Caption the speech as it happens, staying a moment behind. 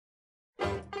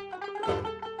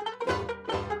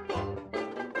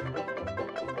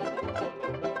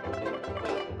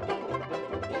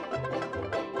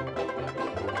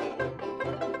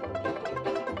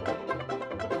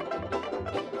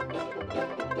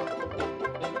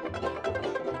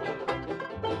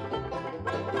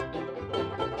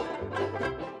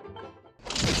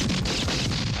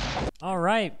All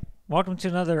right. Welcome to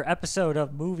another episode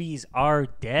of Movies Are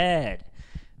Dead.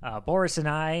 Boris and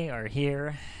I are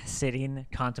here sitting,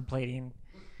 contemplating,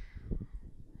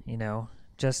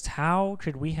 just how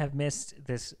could we have missed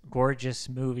this gorgeous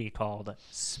movie called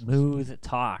Smooth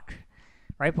Talk?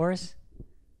 Right, Boris?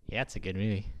 Yeah, it's a good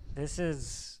movie. This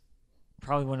is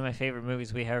probably one of my favorite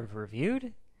movies we have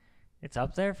reviewed. It's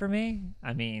up there for me.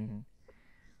 I mean,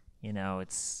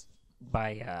 it's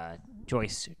by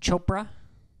Joyce Chopra.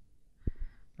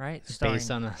 Right, it's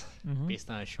based on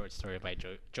a short story by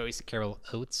Joyce Carol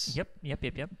Oates. Yep.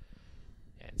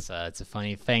 It's a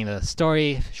funny thing. The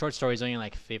short story is only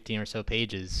like 15 or so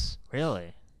pages.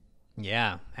 Really?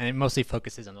 Yeah, and it mostly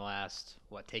focuses on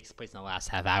what takes place in the last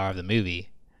half hour of the movie.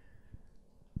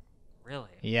 Really?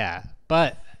 Yeah,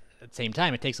 but at the same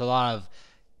time, it takes a lot of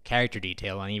character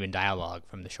detail and even dialogue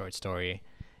from the short story,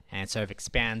 and it sort of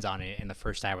expands on it in the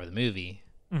first hour of the movie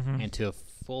into a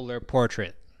fuller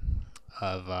portrait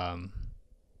of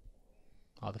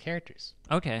all the characters.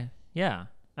 Okay, yeah.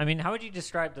 I mean, how would you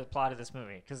describe the plot of this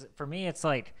movie? Because for me, it's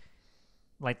like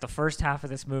the first half of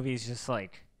this movie is just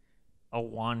like a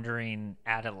wandering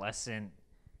adolescent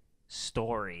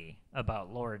story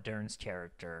about Laura Dern's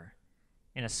character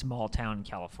in a small town in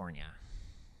California,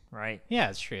 right? Yeah,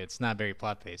 it's true. It's not very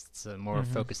plot-based. It's more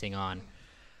focusing on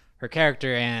her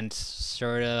character and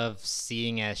sort of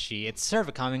seeing it's sort of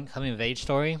a coming-of-age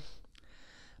story,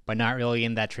 but not really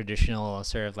in that traditional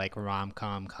sort of like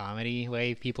rom-com comedy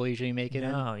way people usually make it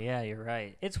in. Oh, yeah, you're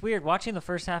right. It's weird. Watching the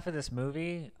first half of this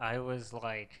movie, I was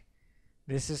like,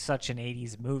 this is such an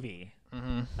 80s movie.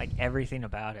 Like, everything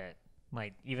about it.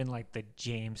 Like, even like the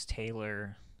James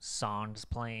Taylor songs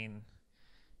playing,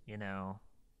 Who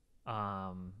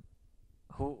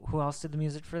else did the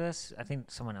music for this? I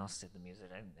think someone else did the music.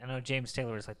 I know James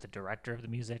Taylor was like the director of the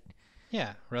music.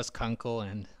 Yeah, Russ Kunkel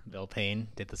and Bill Payne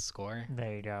did the score.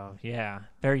 There you go. Yeah,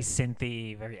 very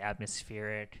synthy, very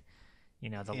atmospheric.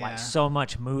 So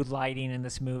much mood lighting in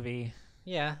this movie.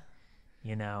 Yeah.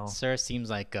 Sort of seems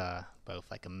like both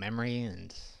like a memory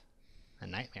and a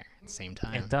nightmare at the same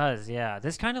time. It does, yeah.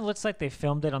 This kind of looks like they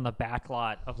filmed it on the back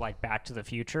lot of like Back to the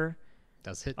Future.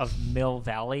 Does it? Of Mill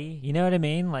Valley. You know what I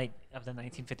mean? Like of the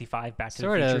 1955 Back to the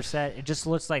Future set. It just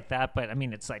looks like that, but I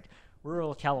mean, it's like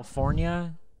rural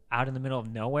California out in the middle of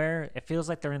nowhere. It feels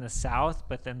like they're in the South,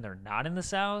 but then they're not in the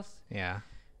South. Yeah.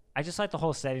 I just like the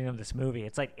whole setting of this movie.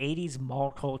 It's like 80s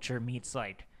mall culture meets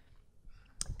like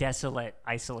desolate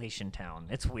isolation town.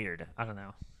 It's weird. I don't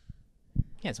know.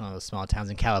 Yeah, it's one of those small towns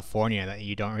in California that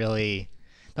you don't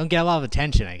get a lot of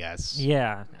attention, I guess.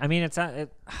 Yeah. I mean, I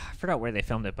forgot where they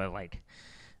filmed it, but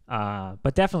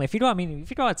but definitely if you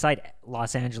go outside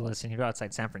Los Angeles and you go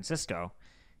outside San Francisco,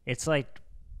 it's like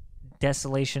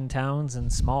desolation towns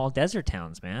and small desert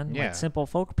towns, man. Yeah. Like simple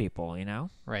folk people,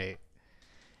 Right.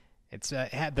 It's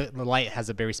the light has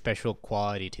a very special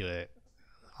quality to it,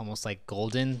 almost like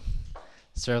golden.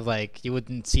 Sort of like you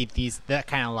wouldn't see that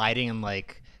kind of lighting in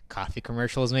like coffee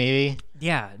commercials, maybe.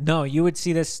 Yeah, no, you would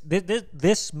see this.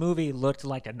 This movie looked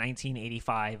like a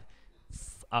 1985.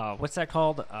 What's that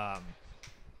called?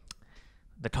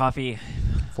 The coffee.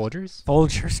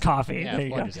 Folgers coffee. Yeah, there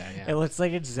you Folgers. go. Yeah. It looks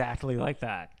like exactly like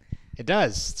that. It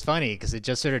does. It's funny because it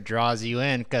just sort of draws you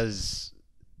in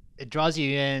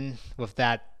with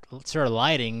that sort of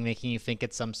lighting, making you think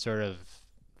it's some sort of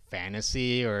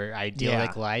fantasy or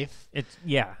idyllic life.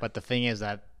 But the thing is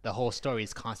that the whole story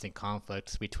is constant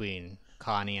conflict between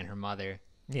Connie and her mother.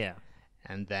 Yeah.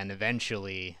 And then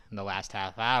eventually, in the last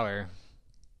half hour,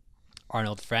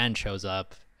 Arnold Friend shows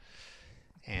up.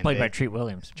 And played by Treat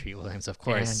Williams. Treat Williams, of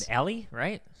course. And Ellie,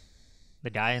 right? The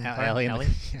guy in Ellie. Ellie?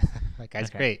 That guy's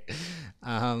great.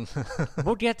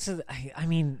 We'll get to...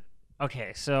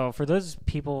 okay, so for those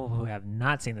people who have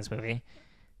not seen this movie,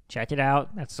 check it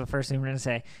out. That's the first thing we're going to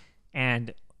say.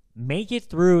 And make it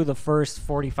through the first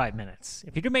 45 minutes.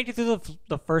 If you can make it through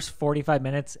the first 45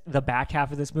 minutes, the back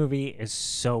half of this movie is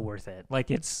so worth it.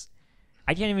 Like,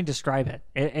 I can't even describe it.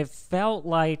 It felt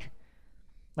like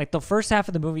the first half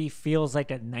of the movie feels like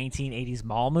a 1980s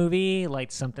mall movie,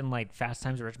 like something like Fast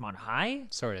Times at Ridgemont High.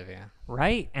 Sort of, yeah.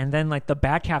 Right? And then, like, the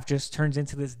back half just turns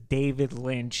into this David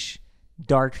Lynch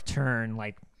dark turn,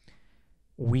 like,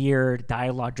 weird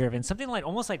dialogue driven, something like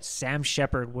almost like Sam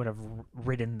Shepard would have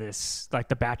written this, like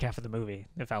the back half of the movie.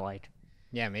 It felt like,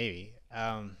 yeah, maybe.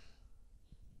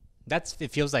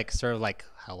 It feels like sort of like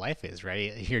how life is,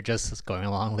 right? You're just going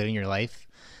along living your life,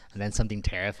 and then something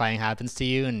terrifying happens to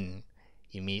you, and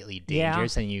immediately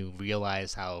dangerous, and you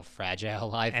realize how fragile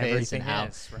life is and how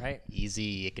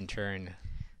easy it can turn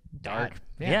dark. Dark.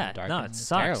 Yeah, dark no, it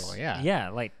sucks. Terrible, yeah. Yeah,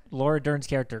 like Laura Dern's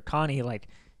character Connie, like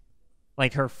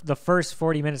like the first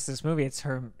 40 minutes of this movie, it's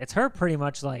her pretty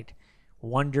much like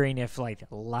wondering if like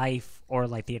life or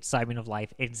like the excitement of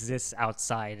life exists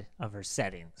outside of her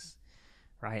settings,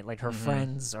 right? Like her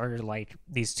friends are like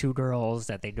these two girls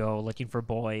that they go looking for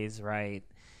boys, right?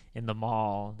 In the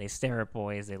mall, they stare at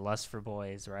boys, they lust for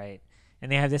boys, right?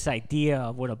 And they have this idea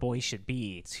of what a boy should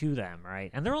be to them, right?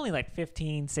 And they're only like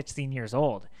 15, 16 years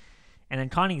old. And then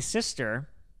Connie's sister,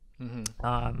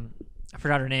 I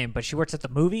forgot her name, but she works at the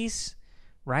movies,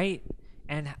 right?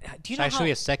 And do you know She's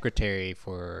actually a secretary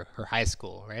for her high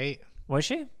school, right? Was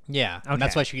she? Yeah, Okay. and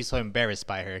that's why she's so embarrassed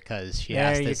by her, because she There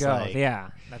has you this go. like Yeah,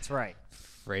 that's right.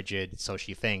 frigid, so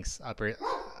she thinks,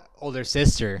 older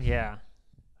sister. Yeah.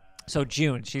 So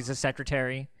June, she's a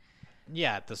secretary.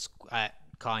 Yeah, at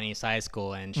Connie's high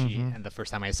school, and and the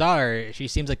first time I saw her, she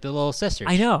seems like the little sister.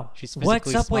 I know. She's physically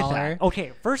What's up smaller. with that?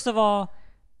 Okay, first of all,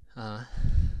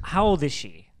 how old is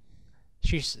she?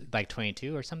 She's like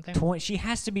 22 or something. She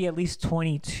has to be at least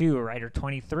 22, right? Or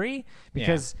 23?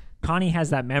 Because Connie has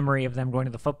that memory of them going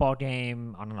to the football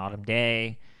game on an autumn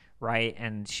day, right?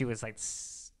 And she was like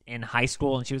in high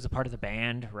school and she was a part of the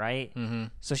band, right? Mm-hmm.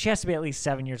 So she has to be at least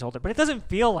 7 years older. But it doesn't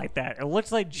feel like that. It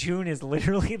looks like June is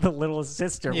literally the little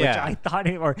sister, which I thought,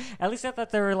 or at least I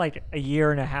thought they were like a year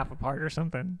and a half apart or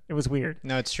something. It was weird.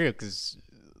 No, it's true, because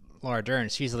Laura Dern,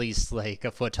 she's at least like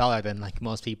a foot taller than like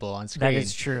most people on screen. That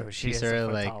is true. She's sort a of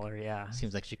foot like taller, yeah.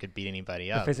 Seems like she could beat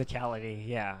anybody up. The physicality,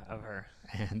 yeah, of her.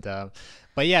 And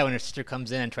but yeah, when her sister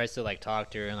comes in and tries to like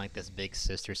talk to her in like this big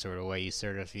sister sort of way, you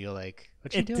sort of feel like,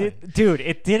 what's she doing? Dude,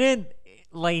 it didn't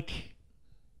like.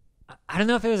 I don't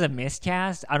know if it was a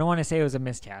miscast. I don't want to say it was a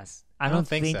miscast. I don't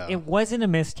think so. It wasn't a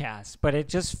miscast, but it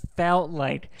just felt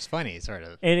like It's funny, sort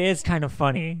of. it is kind of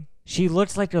funny. She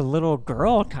looks like a little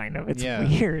girl, kind of. It's Yeah.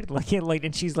 weird.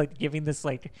 And she's like giving this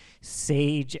like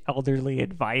sage elderly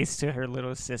advice to her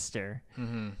little sister.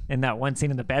 Mm-hmm. In that one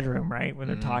scene in the bedroom, right, when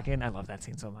they're talking. I love that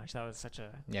scene so much. That was such a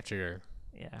After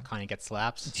Connie gets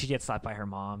slapped. She gets slapped by her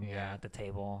mom. Yeah, at the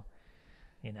table.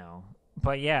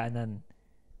 But yeah, and then.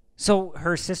 So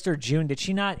her sister June, did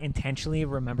she not intentionally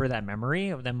remember that memory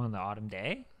of them on the autumn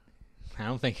day? I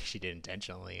don't think she did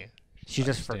intentionally. She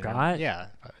just forgot? Yeah,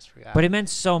 I just forgot. But it meant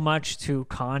so much to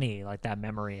Connie, like that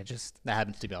memory. It just... That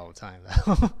happens to me all the time,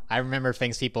 though. I remember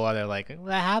things people are like,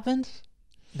 that happened?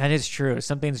 That is true.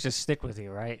 Some things just stick with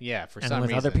you, right? Yeah, for and some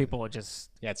with reason. other people, it just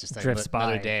it's just drifts by.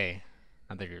 Another day.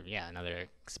 Another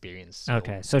experience.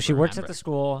 Okay, so she works at the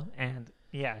school, and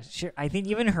yeah, I think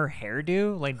even her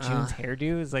hairdo, like June's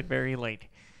hairdo, is like very like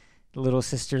little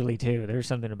sisterly too. There's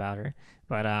something about her,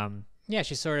 but yeah,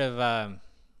 she's sort of I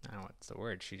don't know what's the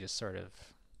word. She just sort of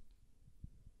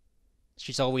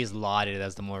she's always lauded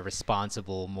as the more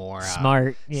responsible, more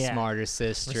smart, smarter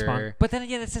sister. But then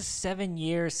again, it's a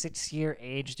 6-year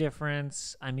age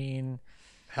difference. I mean.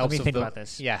 Helps Let me think about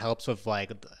this. Yeah, helps with like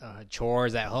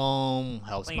chores at home.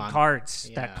 Helps playing cards.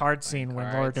 Yeah, that card scene cards.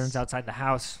 when Laura Dern's outside the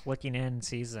house looking in and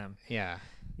sees them. Yeah.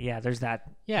 Yeah, there's that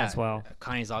yeah. as well.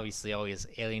 Connie's obviously always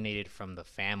alienated from the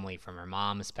family, from her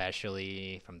mom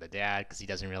especially, from the dad, because he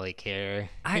doesn't really care.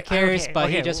 He cares, but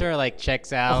he just sort of like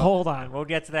checks out. Hold on, we'll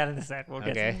get to that in a sec.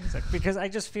 Because I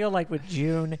just feel like with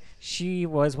June, she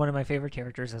was one of my favorite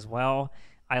characters as well.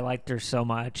 I liked her so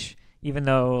much, even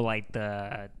though like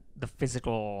the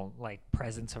physical like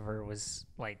presence of her was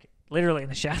like literally in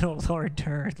the shadow of Laura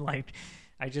Dern. Like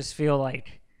I just feel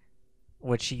like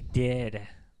what she did,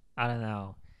 I don't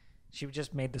know, she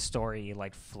just made the story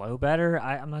like flow better.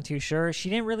 I'm not too sure.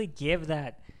 She didn't really give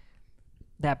that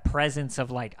presence of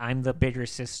like, I'm the bigger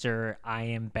sister, I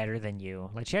am better than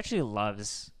you. Like she actually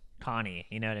loves Connie,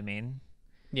 you know what I mean?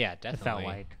 Yeah, definitely. It felt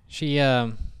like she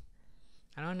I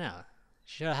don't know,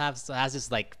 she has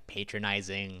this like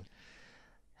patronizing,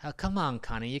 oh, come on,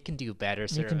 Connie, you can do better.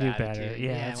 You can do better.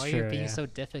 Yeah, why are you being so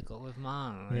difficult with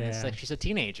mom? Yeah. It's like she's a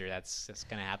teenager. That's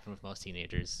gonna happen with most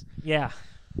teenagers. Yeah,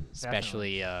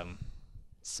 especially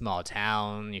small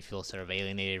town. You feel sort of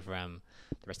alienated from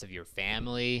the rest of your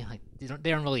family. Like they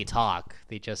don't really talk.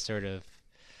 They just sort of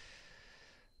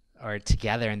are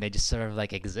together, and they just sort of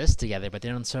like exist together. But they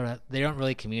don't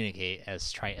really communicate.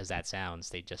 As trite as that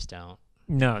sounds, they just don't.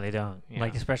 No, they don't. Yeah.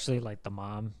 Like especially like the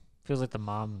mom. Feels like the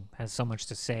mom has so much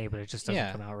to say, but it just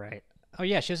doesn't come out right. Oh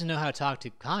yeah, she doesn't know how to talk to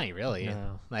Connie, really.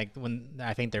 No. Like when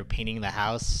I think they're painting the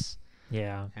house.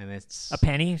 Yeah. And it's a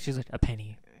penny. She's like, a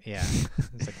penny. Yeah.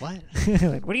 It's like, what?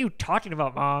 Like, what are you talking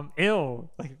about, Mom? Ew.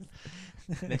 Like.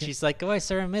 Then she's like, oh, I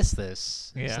sort of miss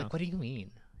this. Yeah. She's like, what do you mean?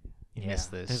 You miss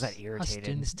this? There's that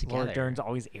irritated. Laura Dern's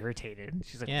always irritated.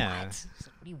 She's like, what? She's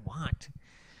like, what do you want?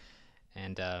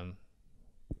 And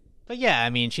but yeah, I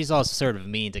mean, she's also sort of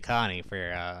mean to Connie for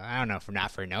I don't know,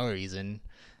 for no reason.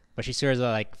 but she's sort of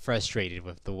like frustrated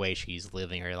with the way she's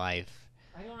living her life.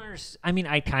 I don't understand. I mean,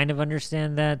 I kind of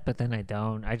understand that, but then I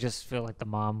don't. I just feel like the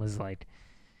mom was like,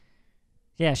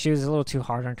 yeah, she was a little too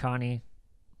hard on Connie.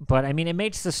 But I mean, it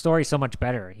makes the story so much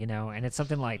better, you know. And it's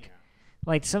something like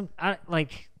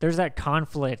there's that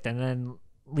conflict, and then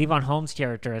Levon Holmes'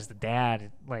 character as the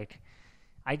dad. Like,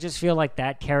 I just feel like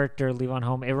that character, Levon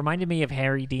Holmes, it reminded me of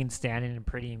Harry Dean Stanton in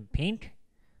Pretty in Pink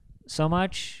so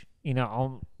much. You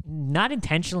know, not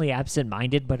intentionally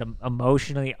absent-minded, but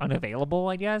emotionally unavailable,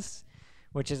 I guess.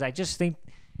 Which is, I just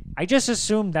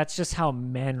assumed that's just how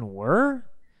men were.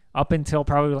 Up until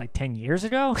probably like 10 years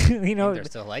ago, you know, they're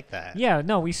still like that. Yeah,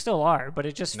 no, we still are, but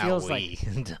it just Not feels we.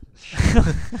 like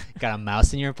Got a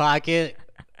mouse in your pocket.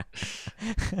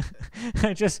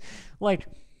 I just like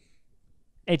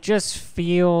it. Just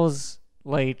feels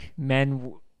like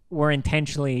men were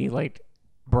intentionally like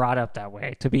brought up that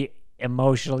way to be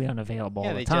emotionally unavailable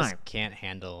all the time. They just can't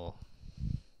handle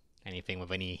anything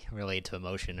with any related to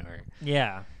emotion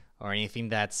or anything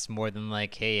that's more than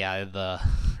like, hey, the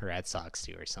Red Sox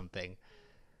do or something.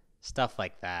 Stuff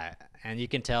like that. And you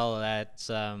can tell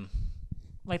that's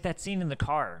like that scene in the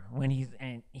car when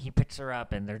he picks her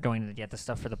up and they're going to get the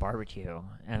stuff for the barbecue.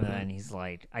 And then he's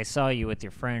like, I saw you with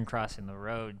your friend crossing the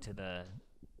road to the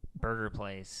burger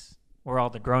place where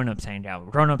all the grown-ups hang out.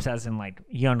 Grown-ups as in like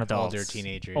young adults.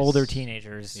 Older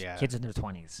teenagers, yeah. Kids in their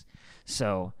 20s.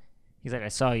 So he's like, I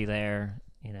saw you there.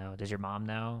 You know, does your mom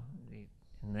know?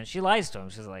 And then she lies to him.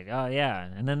 She's like, oh, yeah.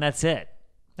 And then that's it.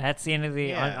 That's the end of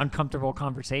the uncomfortable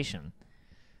conversation.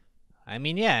 I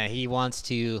mean, yeah, he wants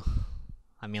to.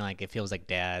 I mean, like, it feels like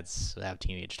dads who have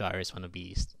teenage daughters want to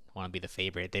be the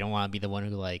favorite. They don't want to be the one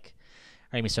who, like,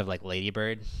 I mean, sort of like Lady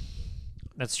Bird.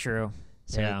 That's true.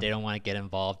 So they don't want to get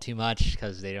involved too much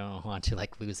because they don't want to,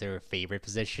 like, lose their favorite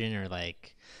position or,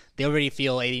 like, they already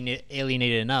feel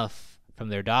alienated enough from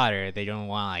their daughter. They don't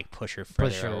want to like push her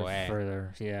away.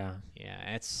 Yeah,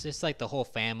 it's just like the whole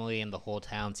family and the whole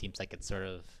town seems like it's sort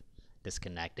of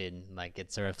disconnected. Like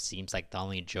it sort of seems like the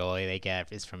only joy they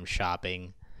get is from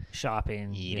shopping,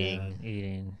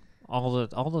 eating all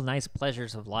the nice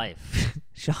pleasures of life.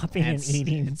 Shopping and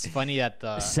eating. It's funny that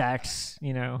the sex,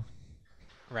 you know.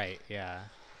 Right, yeah.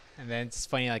 And then it's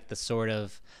funny, like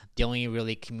the only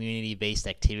really community-based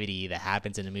activity that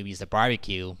happens in the movie is the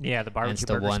barbecue. Yeah, the barbecue. And it's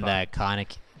the one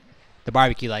spot. The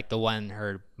barbecue, like the one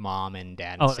her mom and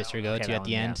dad and sister go to at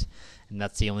the end, and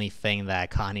that's the only thing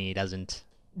that Connie doesn't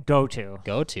go to.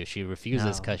 She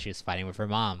refuses because she's fighting with her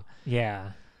mom.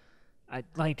 Yeah, I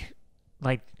like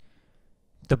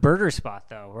the burger spot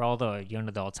though, where all the young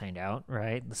adults hang out,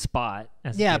 right? The spot.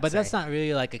 Yeah, but that's not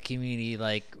really like a community.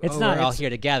 Like we're all here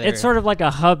together. It's sort of like a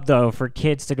hub though for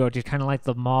kids to go to, kind of like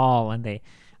the mall. And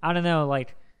I don't know,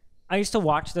 like I used to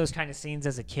watch those kind of scenes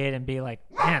as a kid and be like,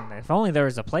 man, if only there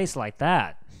was a place like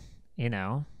that, you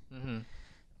know. Mm-hmm.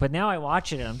 But now I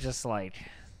watch it and I'm just like,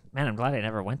 man, I'm glad I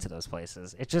never went to those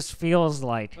places. It just feels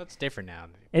like... Well, it's different now.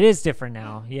 It is different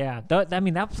now, yeah. I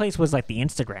mean, that place was like the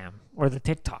Instagram or the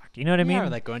TikTok. You know what I mean? Or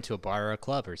like going to a bar or a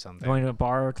club or something. Going to a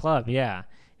bar or a club, yeah.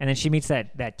 And then she meets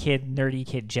that nerdy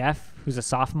kid, Jeff, who's a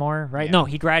sophomore, right? Yeah. No,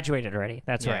 he graduated already.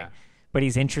 That's right. But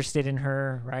he's interested in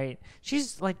her, right?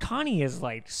 She's like, Connie is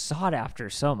like sought after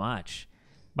so much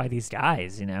by these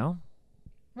guys, you know?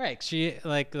 Right, she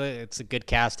it's a good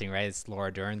casting, right? It's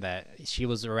Laura Dern. That she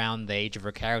was around the age of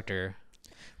her character.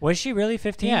 Was she really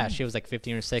 15? Yeah, she was like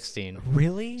 15 or 16.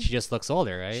 Really? She just looks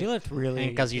older, right? She looked really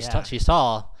because she's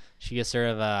tall. She just sort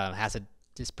of has to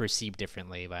just perceived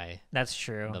differently by that's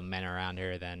true the men around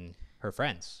her than her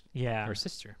friends. Yeah, her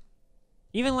sister.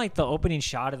 Even like the opening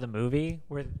shot of the movie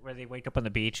where they wake up on the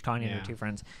beach, Connie and her two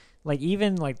friends. Like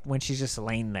even like when she's just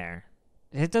laying there.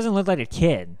 It doesn't look like a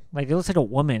kid. Like it looks like a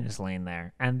woman is laying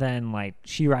there, and then like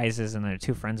she rises, and their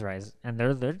two friends rise, and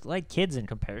they're like kids in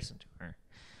comparison to her.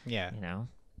 Yeah, you know.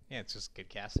 Yeah, it's just good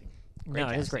casting.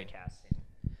 It is great casting.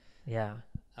 Yeah.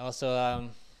 Also,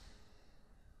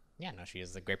 she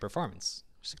has a great performance.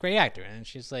 She's a great actor, and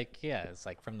she's like, it's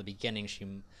like from the beginning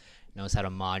she knows how to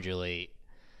modulate.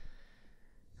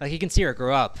 Like you can see her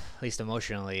grow up, at least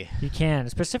emotionally. You can,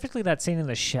 specifically that scene in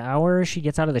the shower. She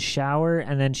gets out of the shower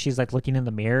and then she's like looking in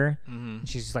the mirror. Mm-hmm.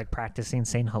 She's like practicing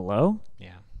saying hello.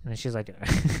 Yeah, and then she's like,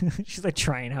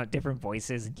 trying out different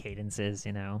voices and cadences.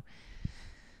 You know,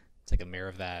 it's like a mirror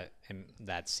of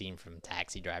that scene from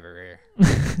Taxi Driver.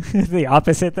 The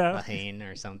opposite though. Lahane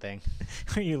or something.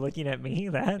 Are you looking at me?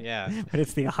 That? Yeah, but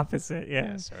it's the opposite.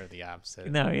 Yeah, sort of the opposite.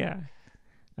 No, yeah,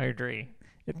 I agree.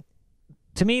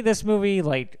 To me, this movie,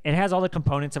 like, it has all the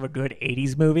components of a good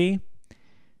 80s movie.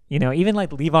 You know, even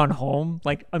like Leave On Home,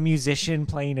 like a musician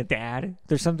playing a dad.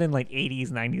 There's something like 80s,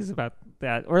 90s about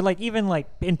that. Or like even like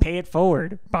in Pay It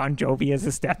Forward, Bon Jovi as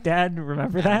a stepdad.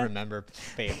 Remember that? I remember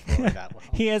Pay It Forward that well.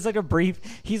 He has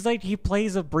like he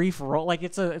plays a brief role. Like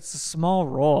it's a small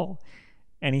role.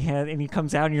 And he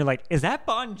comes out and you're like, is that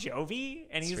Bon Jovi?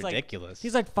 And It's ridiculous.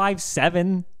 He's like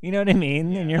 5'7", you know what I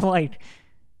mean? Yeah. And you're like,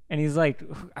 and he's like,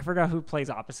 I forgot who plays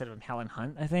opposite of him, Helen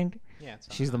Hunt, I think. Yeah,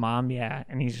 She's the mom, yeah.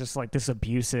 And he's just like this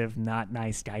abusive, not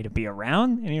nice guy to be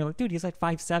around. And you're like, dude, he's like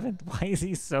 5'7". Why is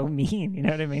he so mean? You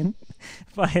know what I mean?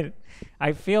 But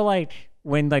I feel like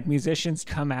when like musicians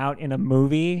come out in a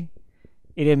movie,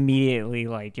 it immediately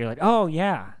like you're like, oh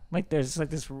yeah, like there's like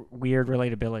this weird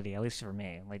relatability, at least for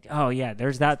me. Like, oh yeah,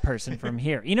 there's that person from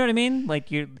here. You know what I mean?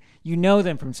 Like you know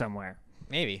them from somewhere.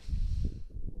 Maybe.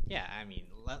 Yeah, I mean,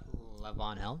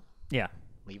 Levon Helm? Yeah.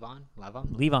 Levon?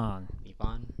 Levon.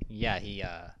 Yeah, he's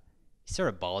sort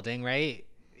of balding, right?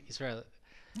 He sort of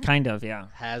Kind of, yeah.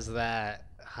 has that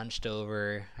hunched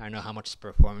over. I don't know how much is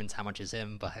performance, how much is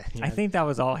him, but I think that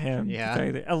was all him.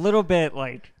 Yeah. A little bit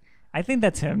like, I think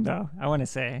that's him though. I want to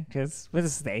say because this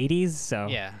is the 80s, so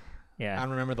yeah. yeah. I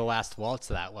don't remember the last waltz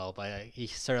that well, but he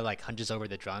sort of like hunches over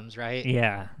the drums, right?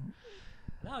 Yeah.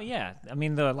 No, yeah. I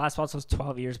mean, the last waltz was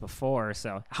 12 years before.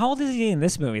 So, how old is he in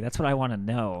this movie? That's what I want to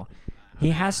know.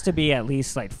 He has to be at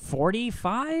least like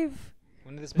 45.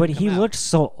 When did this But movie he come out? looked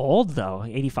so old though.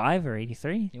 85 or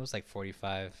 83, He was like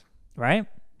 45. right?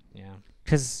 Yeah.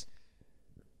 Because,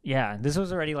 yeah, this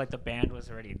was already like the band was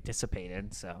already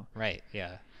dissipated. So, Right.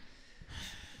 Yeah.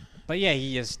 But yeah,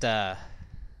 he just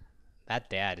that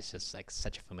dad is just like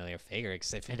such a familiar figure.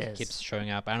 Except It he is. keeps showing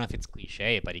up. I don't know if it's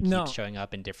cliche, but he No. keeps showing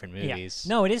up in different yeah. movies.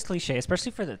 No, it is cliche,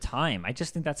 especially for the time. I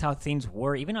just think that's how things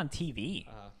were, even on TV.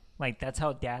 Like, that's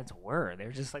how dads were.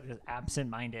 They're just like this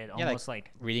absent-minded, Yeah, almost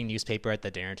like reading newspaper at the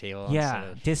dinner table. yeah,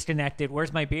 instead of- disconnected.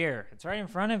 Where's my beer? It's right in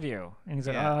front of you. And he's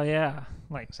like, Yeah. oh yeah,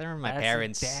 like So I remember my that's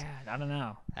parents his dad. I don't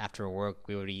know, after work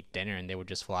we would eat dinner and they would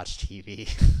just watch TV.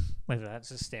 like that's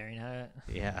just staring at it.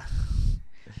 Yeah.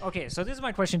 Okay, so this is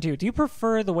my question too. Do you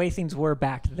prefer the way things were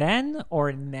back then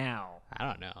or now? I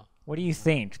don't know. What do you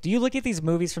think? Do you look at these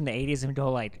movies from the 80s and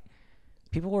go like,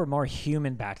 people were more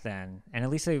human back then, and at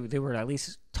least they were at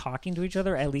least talking to each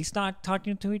other, at least not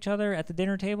talking to each other at the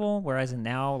dinner table, whereas in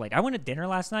now, like I went to dinner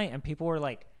last night and people were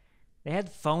like, they had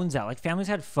phones out, like families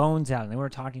had phones out and they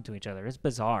weren't talking to each other. It's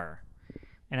bizarre.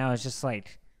 And I was just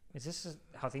like, is this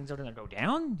how things are going to go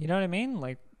down? You know what I mean?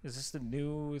 Like, is this the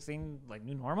new thing, like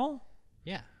new normal?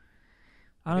 Yeah.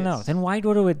 I don't It know. is. Then why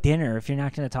go to a dinner if you're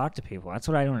not going to talk to people? That's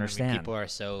what I don't I mean, understand. people are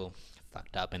so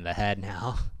fucked up in the head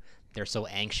now. They're so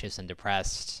anxious and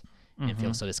depressed and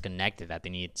feel so disconnected that they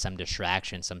need some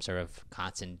distraction, some sort of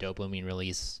constant dopamine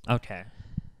release Okay.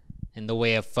 in the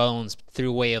way of phones,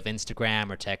 through way of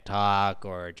Instagram or TikTok,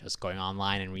 or just going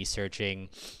online and researching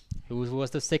who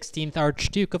was the 16th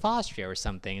Archduke of Austria or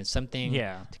something. It's something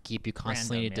Yeah. to keep you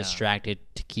constantly Random, yeah. distracted,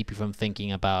 to keep you from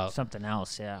thinking about Something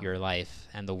else, yeah. your life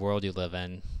and the world you live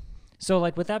in. So,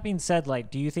 like, with that being said, like,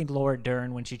 do you think Laura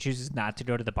Dern, when she chooses not to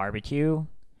go to the barbecue,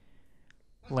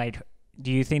 like,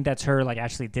 do you think that's her, like,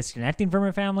 actually disconnecting from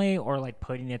her family or, like,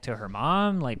 putting it to her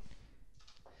mom? Like,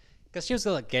 Because she was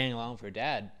like getting along with her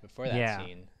dad before that Yeah.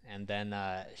 scene, and then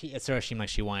it sort of seemed like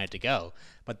she wanted to go.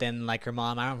 But then, like her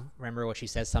mom, I don't remember what she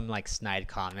says. Some like snide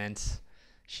comment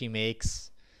she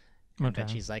makes, and then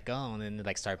Okay. she's like, "Oh," and then they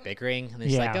like start bickering, and then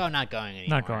she's like, Yeah. "Oh, not going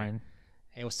anymore." not going.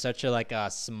 It was such a like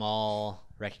a small,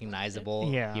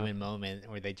 recognizable Yeah. human moment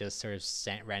where they just sort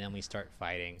of randomly start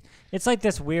fighting. It's like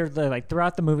this weird, like,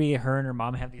 throughout the movie, her and her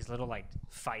mom have these little, like,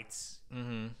 fights.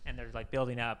 Mm-hmm. And they're, like,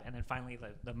 building up. And then finally,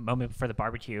 the moment for the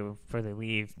barbecue, before they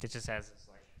leave, it just has this,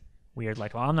 like, weird,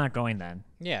 like, well, I'm not going then.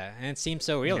 Yeah, and it seems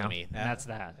so real You to know, me. and that's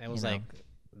that, It was you know. like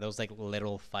those like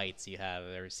little fights you have.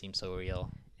 They seem so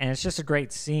real. And it's just a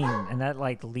great scene. And that,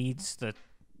 like, leads the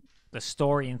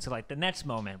story into, like, the next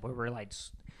moment where we're, like,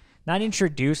 not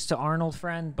introduced to Arnold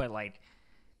Friend, but, like,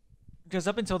 because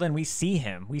up until then we see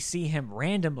him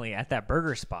randomly at that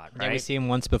burger spot, right? Yeah, we see him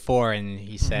once before, and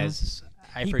he says,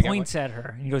 "I He forget points at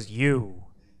her and he goes, "You."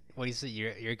 what he said.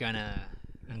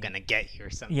 I'm gonna get you or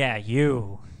something." Yeah,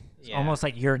 you. It's Yeah. almost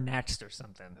like you're next or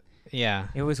something. Yeah.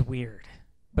 It was weird.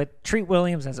 But Treat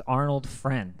Williams as Arnold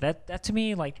Friend, that to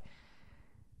me, like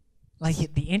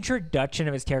the introduction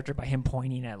of his character by him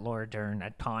pointing at Laura Dern,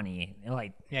 at Connie,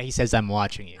 like, Yeah, he says, "I'm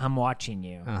watching you." I'm watching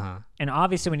you. Uh-huh. And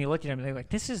obviously when you look at him, they're like,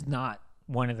 this is not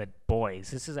one of the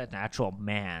boys. This is an actual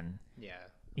man. Yeah.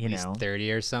 You He's know?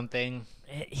 30 or something.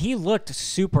 He looked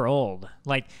super old.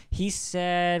 Like, he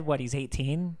said, what, he's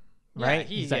 18? right?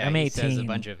 He's like, I'm 18. He says a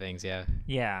bunch of things, yeah.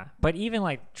 Yeah, but even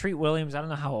like Treat Williams, I don't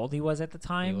know how old he was at the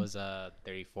time. He was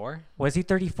 34. Was he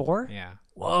 34? Yeah.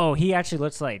 Whoa, he actually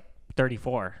looks like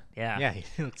 34. Yeah. Yeah,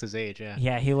 he looks his age, yeah.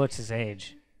 Yeah, he looks his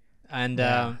age. And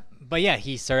but yeah,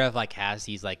 he sort of like has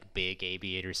these like big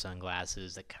aviator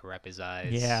sunglasses that cover up his eyes.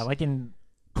 Yeah, like in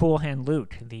Cool Hand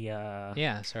Luke, the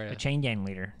sort the of. chain gang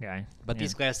leader guy. But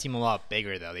these guys seem a lot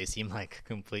bigger though. They seem like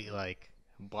completely like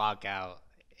block out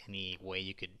any way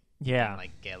you could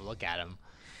like get a look at him.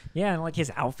 Yeah, and like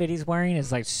his outfit he's wearing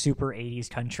is like super 80s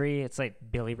country. It's like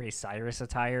Billy Ray Cyrus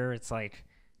attire. It's like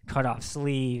cut off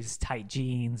sleeves, tight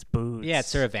jeans, boots. Yeah, it's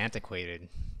sort of antiquated.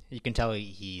 You can tell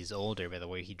he's older by the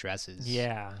way he dresses.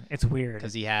 Yeah, it's weird.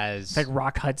 Because he has... It's like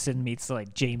Rock Hudson meets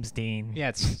like James Dean. Yeah,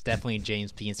 it's definitely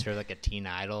James Dean, sort of like a teen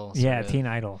idol. Yeah, teen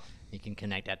idol. You can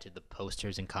connect that to the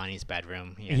posters in Connie's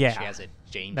bedroom. Yeah. She has a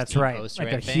James That's Dean right. poster,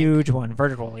 Like I a think. huge one.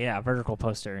 Vertical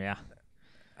poster, yeah.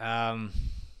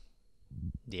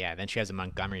 Yeah, then she has a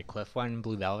Montgomery Cliff one,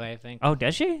 Blue Velvet, I think. Oh,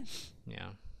 does she? Yeah.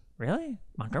 Really?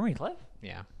 Montgomery Cliff?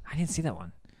 Yeah. I didn't see that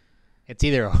one. It's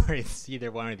either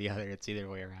one or the other. It's either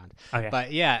way around. Okay.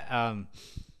 But yeah,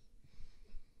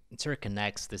 it sort of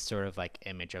connects this sort of like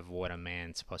image of what a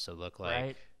man's supposed to look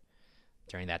like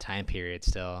during that time period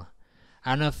still.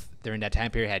 I don't know if during that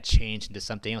time period had changed into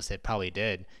something else. It probably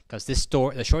did, because the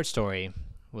short story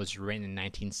was written in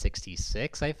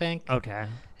 1966, I think. Okay.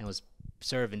 And was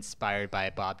sort of inspired by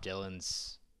Bob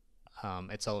Dylan's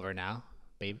 "It's Over Now,"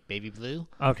 Baby Blue.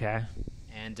 Okay.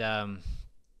 And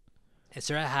it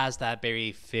sort of has that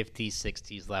very 50s,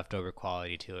 60s leftover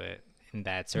quality to it, and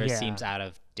that sort of seems out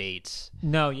of date.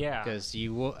 No, yeah. Because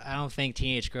I don't think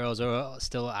teenage girls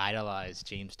still idolized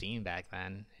James Dean back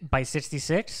then. By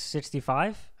 66,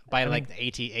 65? By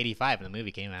 85 when the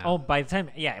movie came out. Oh, by the time,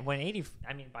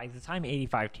 by the time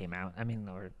 85 came out,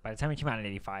 or by the time it came out in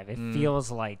 85, it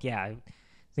feels like,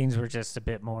 things were just a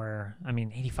bit more,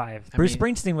 85. Bruce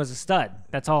Springsteen was a stud.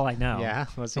 That's all I know. Yeah.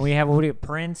 Was and we have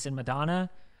Prince and Madonna.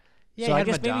 Yeah, so I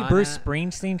guess Madonna. maybe Bruce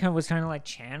Springsteen was kind of like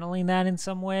channeling that in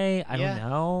some way. I don't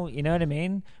know. You know what I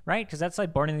mean? Right? Because that's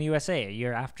like Born in the USA a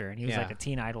year after. And he was like a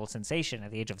teen idol sensation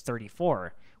at the age of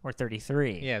 34 or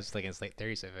 33. Yeah, it was like in his late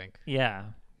 30s, I think. Yeah.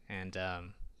 And,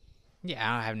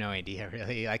 I have no idea,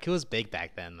 really. Like, he was big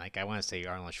back then. Like, I want to say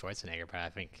Arnold Schwarzenegger, but I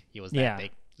think he was that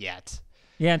big yet.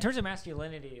 Yeah, in terms of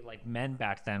masculinity, like, men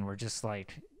back then were just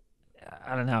like,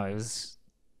 I don't know, it was...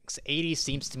 80s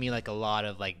seems to me like a lot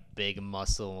of like big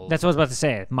muscle. That's what I was about to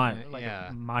say.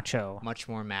 Macho. Much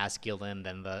more masculine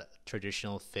than the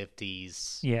traditional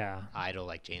 50s idol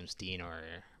like James Dean or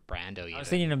Brando. Even. I was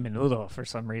thinking of Menudo for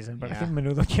some reason, but I think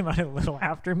Menudo came out a little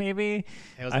after maybe.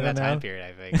 It was in that time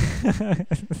period, I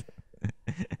think.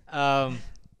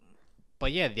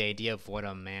 But yeah, the idea of what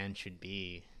a man should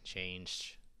be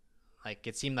changed. Like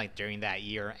it seemed like during that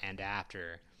year and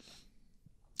after.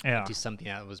 Yeah. To something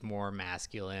that was more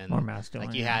masculine.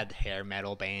 Like you had hair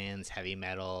metal bands, heavy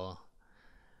metal.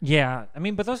 Yeah,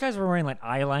 but those guys were wearing like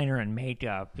eyeliner and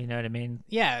makeup. You know what I mean?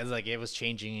 Yeah, it was like it was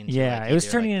changing into. Yeah, it was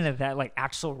turning into that like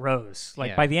Axl Rose.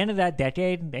 Like by the end of that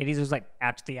decade, the 80s was like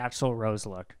the Axl Rose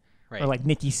look, or like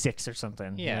Nikki Sixx or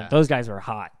something. Yeah, you know, those guys were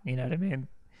hot. You know what I mean?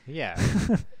 Yeah.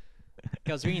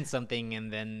 I was reading something,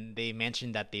 and then they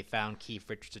mentioned that they found Keith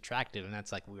Richards attractive, and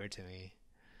that's like weird to me,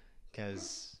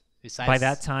 because. By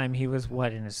that time, he was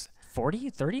in his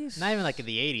 40s, 30s? Not even like in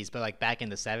the 80s, but like back in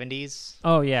the 70s.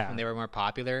 Oh, yeah. When they were more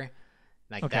popular.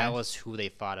 Like that was who they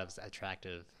thought of as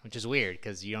attractive, which is weird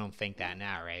because you don't think that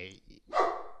now, right?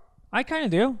 I kind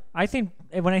of do. I think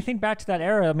when I think back to that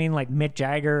era, like Mick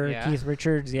Jagger, Keith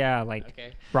Richards,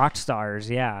 rock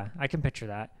stars, I can picture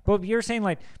that. But you're saying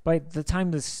like by the time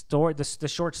the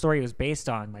short story was based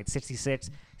on, like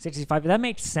 66, 65, that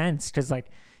makes sense because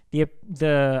like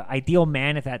the ideal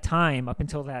man at that time, up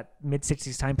until that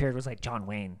mid-60s time period, was like John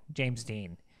Wayne, James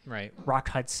Dean, right, Rock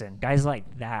Hudson, guys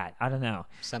like that. I don't know,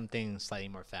 something slightly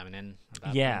more feminine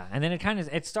about them. And then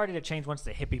it started to change once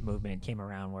the hippie movement came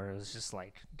around, where it was just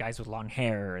like guys with long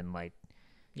hair and like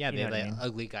they had like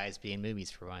ugly guys being movies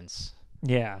for once.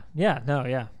 For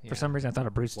some reason I thought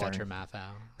of Bruce Walter Dern.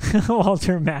 Matthau.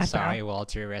 Walter Matthau. Sorry,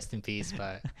 Walter, rest in peace.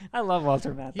 But I love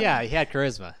Walter Matthau. Yeah, he had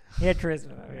charisma.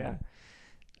 Yeah.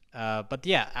 But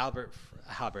yeah,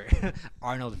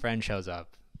 Arnold Friend shows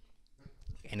up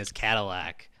in his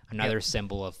Cadillac, another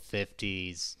symbol of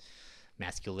 50s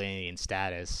masculinity and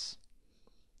status.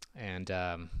 And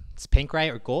it's pink,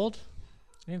 right, or gold?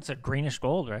 I think it's a greenish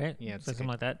gold, right? Yeah, it's something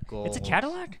like that. Gold. It's a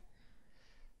Cadillac?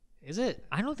 Is it?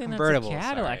 I don't think that's a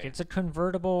Cadillac. Sorry. It's a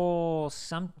convertible.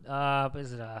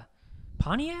 Is it a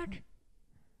Pontiac?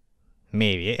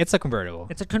 Maybe. It's a convertible.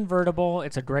 It's a convertible.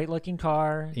 It's a great looking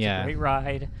car. It's a great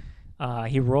ride.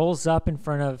 He rolls up in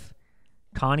front of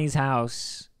Connie's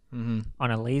house Mm-hmm.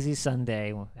 on a lazy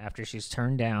Sunday after she's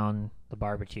turned down the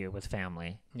barbecue with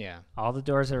family. Yeah. All the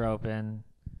doors are open,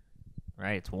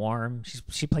 right? It's warm.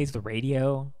 She plays the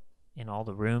radio in all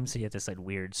the rooms, so you have this like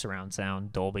weird surround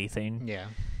sound Dolby thing. Yeah.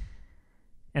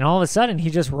 And all of a sudden, he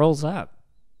just rolls up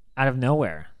out of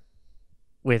nowhere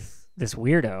with this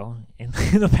weirdo in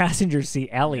the passenger seat,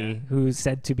 Ellie, who's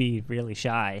said to be really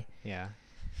shy. Yeah.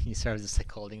 He starts just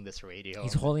like holding this radio.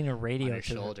 He's holding a radio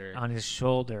on his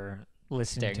shoulder,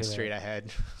 listening to straight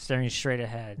ahead. Staring straight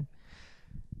ahead.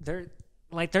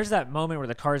 There's that moment where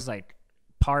the car's like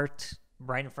parked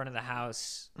right in front of the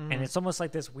house, and it's almost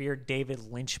like this weird David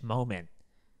Lynch moment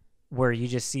where you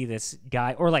just see this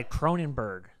guy, or like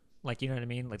Cronenberg, like, you know what I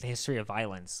mean, like The History of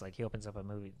Violence. Like, he opens up a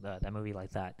movie, that movie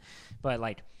like that. But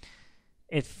like,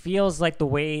 it feels like the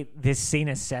way this scene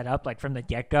is set up, like from the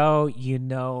get-go, you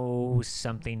know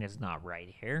something is not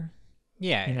right here.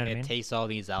 Yeah, you know what it I mean? takes all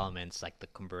these elements, like the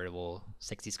convertible,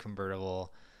 60s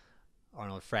convertible,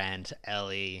 Arnold friend,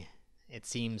 Ellie. It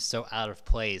seems so out of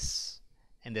place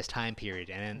in this time period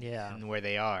and where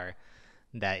they are,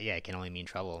 that, it can only mean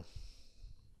trouble.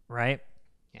 Right?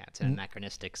 Yeah, it's an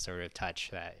anachronistic sort of touch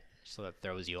that sort of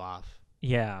throws you off.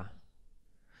 Yeah.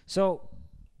 So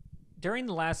during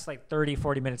the last like 30,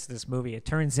 40 minutes of this movie, it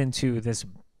turns into this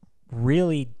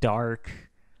really dark,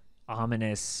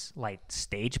 ominous, like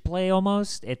stage play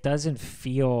almost. It doesn't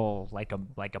feel like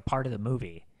a part of the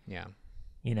movie. Yeah.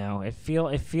 You know, it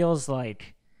feels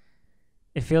like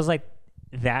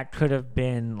that could have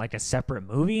been like a separate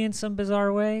movie in some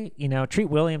bizarre way. You know, Treat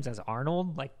Williams as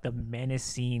Arnold, like the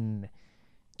menacing,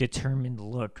 determined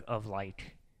look of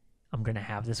like, I'm gonna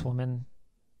have this woman,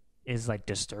 is like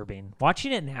disturbing.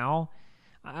 Watching it now,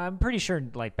 I'm pretty sure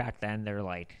like back then they're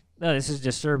like, no, this is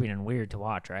disturbing and weird to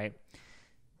watch, right?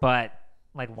 But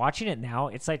like watching it now,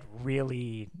 it's like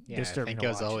really disturbing. I think to it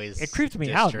was watch. always It creeped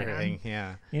me out, man.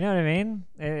 Yeah. You know what I mean?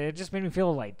 It just made me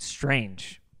feel like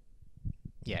strange.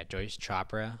 Yeah, Joyce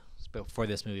Chopra, before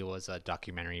this movie, was a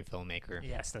documentary filmmaker.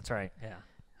 Yes, that's right.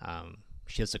 Yeah.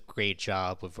 She does a great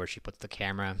job with where she puts the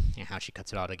camera and how she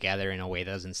cuts it all together in a way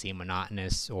that doesn't seem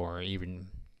monotonous or even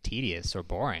tedious or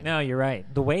boring. No, you're right.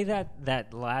 The way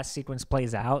that last sequence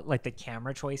plays out, like the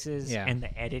camera choices and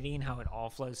the editing, how it all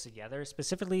flows together,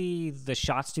 specifically the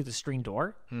shots to the screen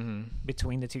door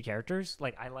between the two characters.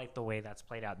 Like, I like the way that's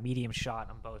played out. Medium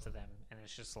shot on both of them, and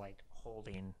it's just like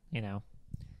holding, you know.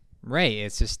 Right.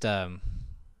 It's just I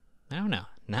don't know.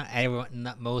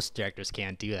 Not most directors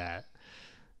can't do that.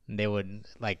 They would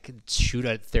like shoot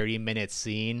a 30-minute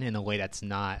scene in a way that's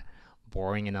not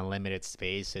boring in a limited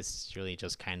space. It's really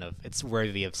just kind of, it's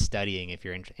worthy of studying if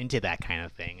you're into that kind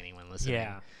of thing. Anyone listening,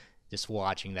 just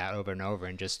watching that over and over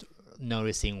and just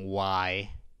noticing why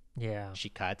she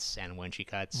cuts and when she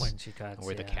cuts, and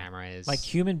where the camera is, like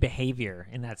human behavior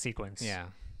in that sequence.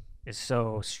 Is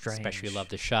so strange. Especially love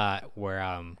the shot where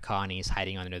Connie's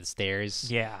hiding under the stairs.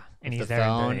 Yeah, and he's the there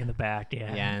phone. in the back. Yeah,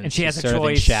 and she has a serving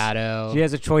choice. Shadow. She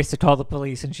has a choice to call the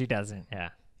police, and she doesn't. Yeah.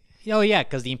 Oh yeah,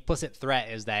 because the implicit threat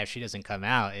is that if she doesn't come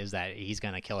out, is that he's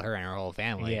gonna kill her and her whole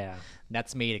family. Yeah.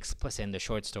 That's made explicit in the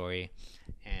short story,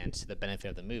 and to the benefit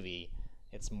of the movie,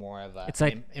 it's more of a it's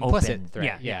like implicit open.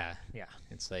 threat. Yeah.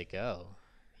 It's like, oh,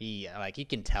 he like, you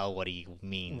can tell what he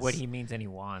means. What he means and he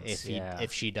wants.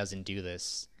 If she doesn't do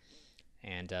this.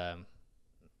 And kind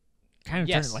of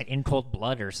turns like In Cold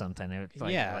Blood or something. It was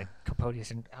like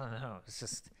Capote's, and I don't know. It's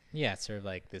just it's sort of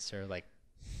like this sort of like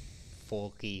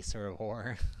folky sort of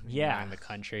horror. In the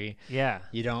country. Yeah,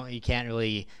 you can't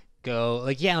really go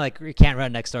like you can't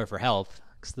run next door for help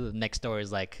because the next door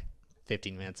is like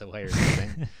 15 minutes away or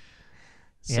something.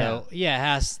 So it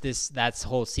has that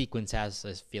whole sequence has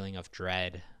this feeling of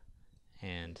dread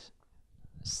and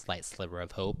a slight sliver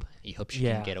of hope. You hope she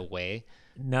can get away.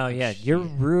 No, you're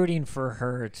rooting for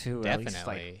her to definitely at least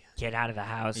like get out of the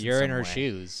house. You're in her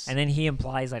shoes, and then he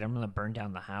implies like, I'm gonna burn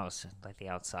down the house, like the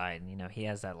outside. And, you know, he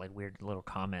has that like weird little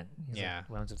comment. He's like,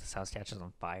 what if this house catches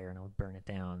on fire and I would burn it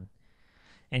down?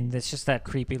 And it's just that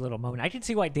creepy little moment. I can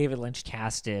see why David Lynch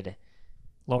casted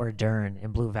Laura Dern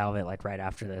in Blue Velvet like right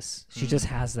after this. She just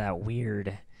has that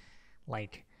weird,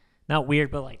 like, not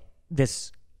weird, but like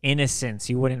this innocence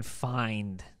you wouldn't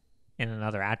find in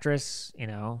another actress, you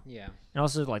know? Yeah. And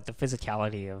also like the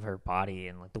physicality of her body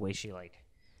and like the way she like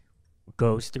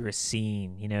goes through a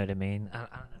scene, you know what I mean? I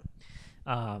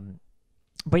don't know.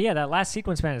 But yeah, that last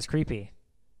sequence, man, is creepy.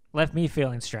 Left me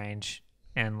feeling strange.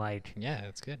 And like,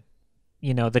 that's good.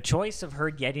 You know, the choice of her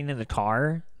getting in the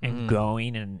car and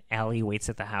going, and Ellie waits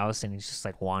at the house and he's just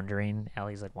like wandering.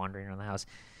 Ellie's like wandering around the house.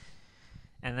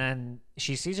 And then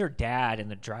she sees her dad in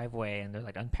the driveway and they're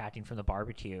like unpacking from the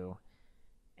barbecue.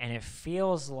 and it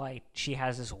feels like she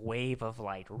has this wave of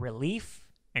like relief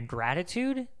and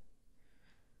gratitude,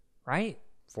 right?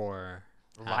 For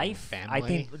Life. family. I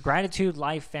think gratitude,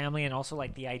 life, family, and also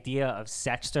like the idea of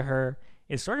sex to her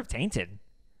is sort of tainted.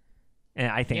 And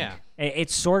I think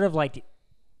it's sort of like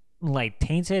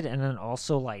tainted and then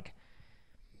also like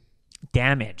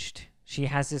damaged. She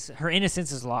has this, her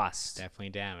innocence is lost. Definitely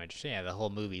damaged. Yeah, the whole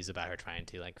movie's about her trying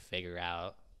to like figure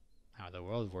out how the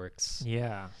world works.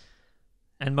 Yeah.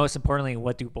 And most importantly,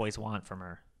 what do boys want from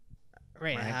her?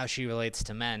 Right, how she relates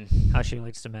to men. How she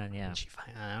relates to men, yeah.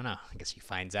 And I don't know. I guess she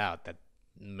finds out that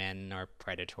men are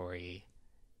predatory,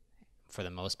 for the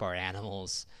most part,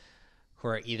 animals who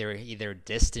are either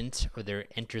distant or they're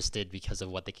interested because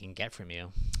of what they can get from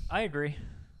you. I agree.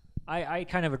 I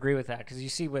kind of agree with that because you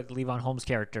see with Levon Holmes'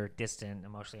 character, distant,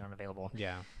 emotionally unavailable.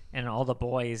 Yeah. And all the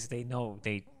boys, they know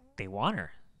they want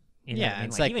her. You know Yeah, what I mean?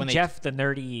 it's Like like even when Jeff, the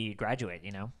nerdy graduate,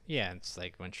 you know? Yeah, it's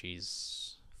like when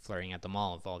she's flirting at the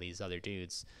mall with all these other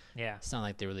dudes. Yeah. It's not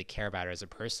like they really care about her as a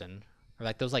person. Or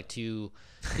like those like two,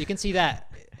 you can see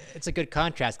that it's a good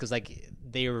contrast because like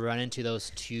they run into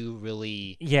those two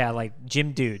really like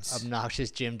gym dudes, obnoxious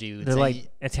gym dudes. They're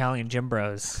like Italian gym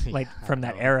bros, like from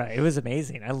that era. It was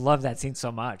amazing. I love that scene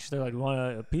so much. They're like, "You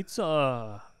want a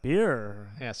pizza, beer,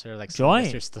 sort of like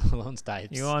joint? Mr. Stallone's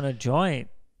types. You want a joint?"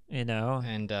 You know.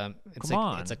 And it's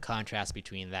it's a contrast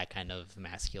between that kind of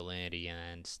masculinity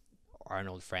and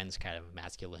Arnold Friend's kind of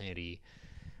masculinity.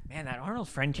 Man, that Arnold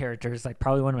Friend character is like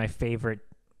probably one of my favorite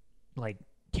like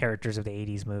characters of the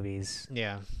 80s movies.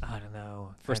 Yeah. I don't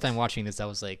know. First time watching this, I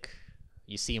was like,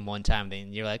 you see him one time,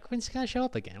 then you're like, when's he gonna show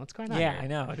up again? What's going on? Yeah, here? I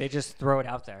know. They just throw it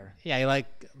out there. Yeah, I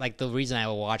like the reason I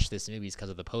watched this movie is because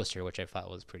of the poster, which I thought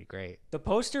was pretty great. The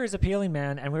poster is appealing,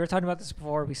 man, and we were talking about this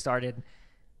before we started.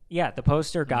 Yeah, the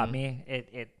poster got me.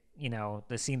 It you know,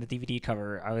 the DVD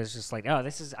cover, I was just like, oh,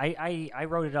 this is I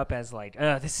wrote it up as like,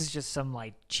 this is just some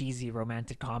like cheesy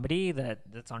romantic comedy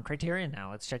that's on Criterion now.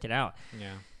 Let's check it out.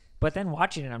 Yeah. But then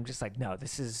watching it, I'm just like, no,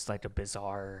 this is like a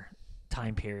bizarre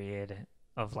time period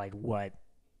of like what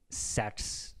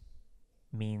sex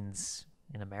means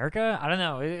in America. I don't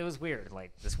know. It was weird,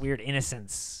 like this weird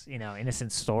innocence,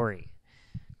 innocent story.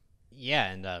 Yeah,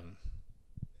 and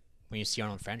when you see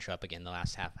Arnold Friend show up again the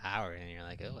last half hour, and you're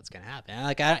like, oh, what's gonna happen? And,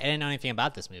 like I didn't know anything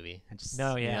about this movie. I just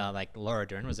like Laura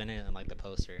Dern was in it and like the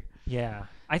poster. Yeah,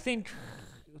 I think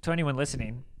to anyone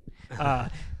listening,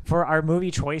 for our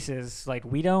movie choices, like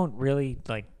we don't really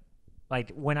like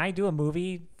when I do a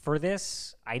movie for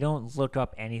this, I don't look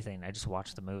up anything. I just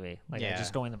watch the movie. Like I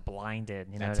just go in blinded.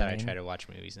 That's how I try to watch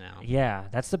movies now. Yeah,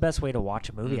 that's the best way to watch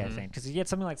a movie, I think, because you get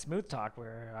something like Smooth Talk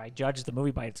where I judge the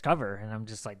movie by its cover, and I'm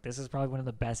just like, this is probably one of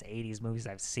the best '80s movies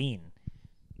I've seen.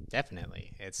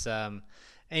 Definitely, it's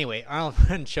anyway. Arnold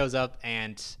Friend shows up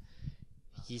and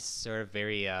he's sort of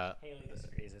very Haley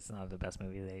disagrees. It's not the best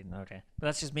movie they. Okay, but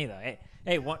that's just me though.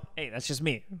 Hey, that's just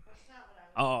me.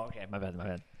 Oh, okay, my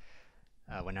bad.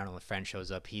 When Arnold Friend shows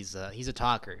up, he's a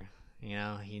talker. You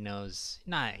know, he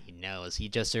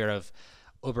just sort of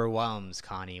overwhelms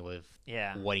Connie with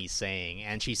what he's saying,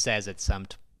 and she says at some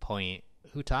point,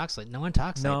 "Who talks like no one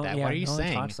talks like that? What are you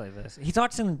saying?" No one talks like this. He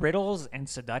talks in riddles and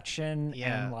seduction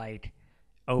and like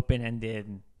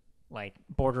open-ended, like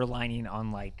borderlining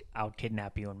on like I'll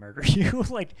kidnap you and murder you.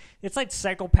 Like it's like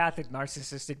psychopathic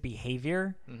narcissistic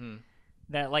behavior.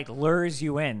 That like lures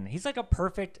you in. He's like a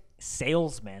perfect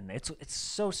salesman. It's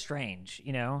so strange,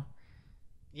 you know?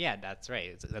 Yeah, that's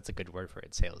right. That's a good word for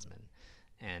it, salesman.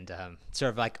 And sort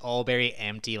of like all very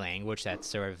empty language that's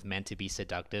sort of meant to be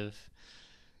seductive.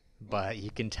 But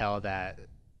you can tell that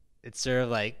it's sort of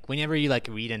like whenever you like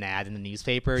read an ad in the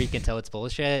newspaper, you can tell it's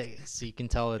bullshit. So you can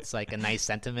tell it's like a nice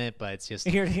sentiment, but it's just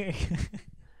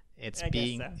it's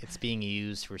being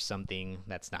used for something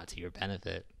that's not to your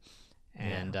benefit.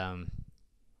 And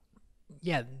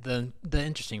the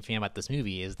interesting thing about this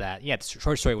movie is that the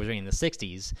short story was written in the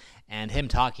 60s, and him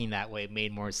talking that way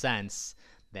made more sense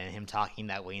than him talking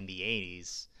that way in the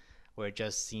 80s, where it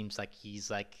just seems like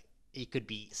he could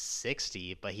be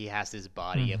 60, but he has this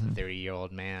body of a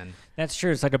 30-year-old man. That's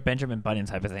true. It's like a Benjamin Button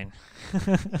type of thing.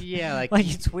 Yeah, like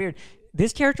it's weird.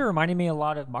 This character reminded me a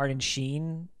lot of Martin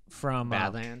Sheen from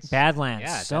Badlands. Yeah,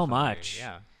 so definitely. much.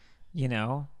 Yeah, you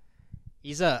know,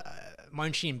 he's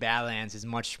Martin Sheen Badlands is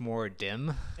much more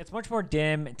dim. It's much more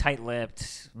dim,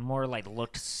 tight-lipped, more like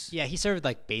looks. Yeah, he's sort of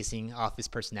like basing off his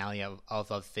personality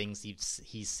of things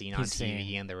he's seen on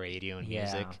TV and the radio and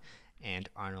music. And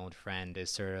Arnold Friend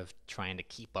is sort of trying to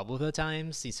keep up with the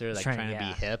times. He's sort of like trying to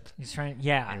be hip. He's trying,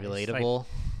 and relatable.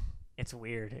 It's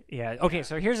weird. Yeah. Okay,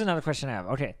 so here's another question I have.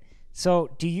 Okay, so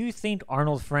do you think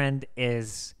Arnold Friend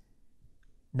is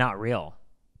not real?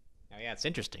 yeah, it's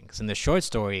interesting because in the short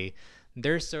story,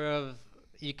 there's sort of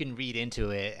you can read into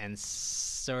it and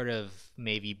sort of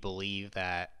maybe believe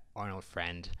that Arnold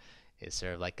Friend is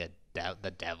sort of like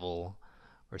the devil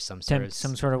or some sort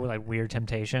of like weird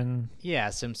temptation. yeah,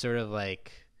 some sort of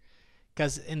like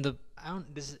because in the I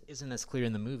don't this isn't as clear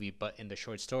in the movie, but in the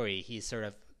short story, he sort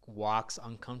of walks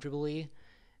uncomfortably,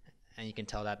 and you can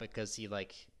tell that because he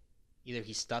like either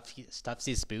he stuffs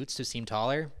his boots to seem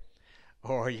taller,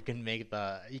 or you can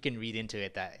read into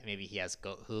it that maybe he has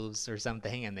goat hooves or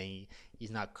something, and then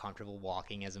he's not comfortable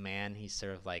walking as a man. He's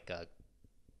sort of like a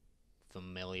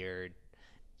familiar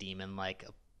demon-like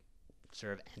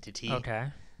sort of entity. Okay.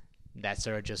 That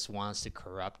sort of just wants to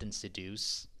corrupt and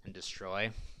seduce and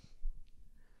destroy.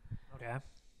 Okay.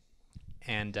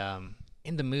 And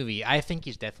in the movie, I think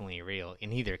he's definitely real.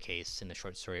 In either case, in the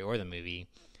short story or the movie,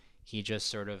 he just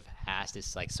sort of has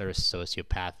this like sort of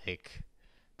sociopathic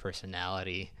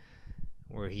personality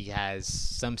where he has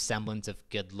some semblance of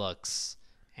good looks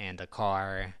and a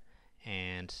car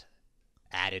and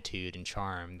attitude and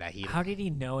charm that he. How did he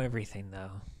know everything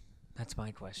though? That's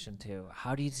my question too.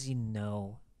 How does he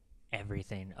know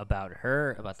everything about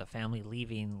her, about the family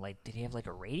leaving? Like, did he have like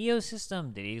a radio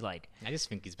system? Did he like I just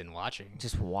think he's been watching.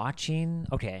 just watching?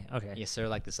 Okay. He's sort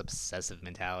of like this obsessive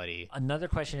mentality. Another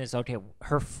question is, okay,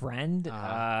 her friend,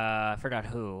 I forgot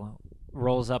who,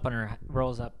 rolls up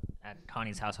at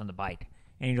Connie's house on the bike,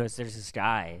 and he goes, "There's this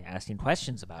guy asking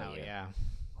questions about you." Yeah.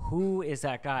 Who is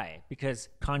that guy? Because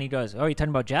Connie goes, "Oh, you talking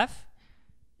about Jeff?"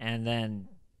 And then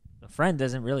the friend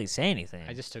doesn't really say anything.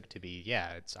 I just took it to be,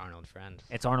 yeah, it's Arnold's friend.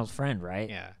 It's Arnold's friend, right?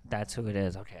 Yeah. That's who it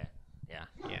is. Okay. Yeah.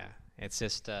 Yeah. It's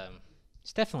just,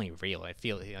 it's definitely real. I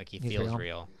feel like he He's feels real?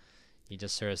 real. He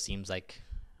just sort of seems like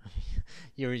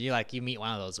you meet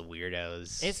one of those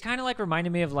weirdos. It's kind of like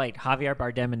reminded me of like Javier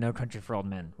Bardem in No Country for Old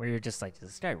Men, where you're just like, is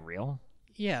this guy real?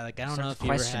 Yeah, like I don't Sort know of if you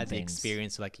ever question had the things.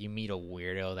 experience like you meet a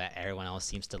weirdo that everyone else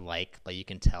seems to like, but you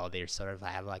can tell they sort of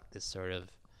have like this sort of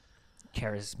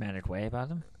Charismatic way about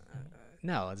him.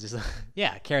 no, it's just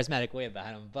yeah, charismatic way about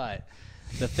him. But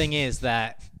the thing is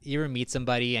that you ever meet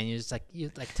somebody and you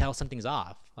tell something's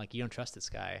off, like you don't trust this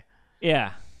guy,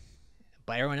 Yeah.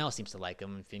 but everyone else seems to like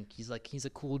him and think he's a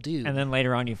cool dude. And then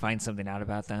later on, you find something out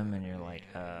about them, and you're like,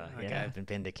 yeah. I've been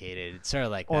vindicated. It's sort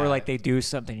of like Or that. like they do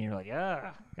something, and you're like,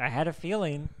 yeah, I had a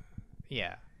feeling.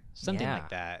 yeah, something Yeah. like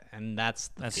that, and that's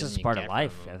the That's feeling just you part get of from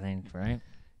life, him. I think, right?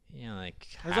 You know, like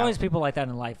There's how- always people like that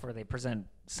in life where they present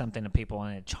something to people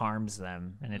and it charms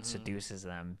them and it seduces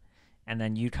them, and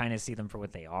then you kind of see them for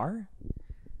what they are.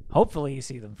 Hopefully, you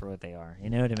see them for what they are. You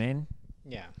know what I mean?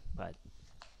 yeah. But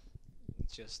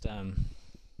It's just what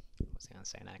was I gonna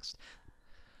say next?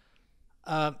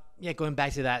 Yeah, going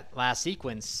back to that last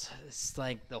sequence, it's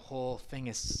like the whole thing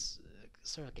is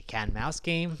sort of like a cat and mouse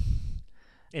game.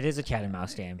 it is a cat and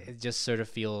mouse game. It just sort of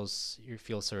you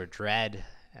feel sort of dread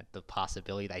at the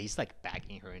possibility that he's like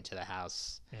backing her into the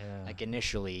house. Yeah. Like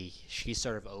initially, she's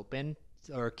sort of open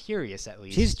or curious at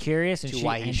least. She's curious and to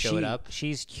why he showed up.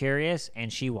 She's curious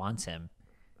and she wants him.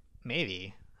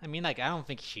 Maybe. I mean, like I don't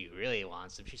think she really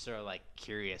wants him. She's sort of like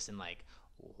curious and like,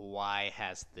 why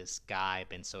has this guy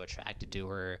been so attracted to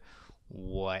her?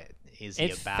 What is he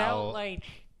It about? felt like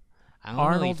I don't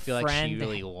Arnold really feel like she friend,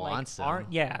 really like, wants him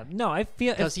yeah, no, I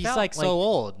feel because it he's felt like so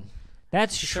old.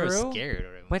 That's She's true. sort of scared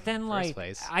of him But in then, the like, first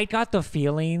place. I got the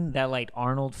feeling that like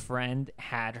Arnold friend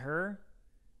had her,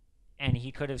 and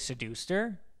he could have seduced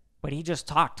her, but he just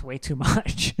talked way too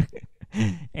much,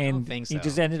 and think he so.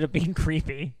 just ended up being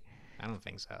creepy. I don't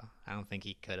think so. I don't think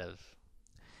he could have.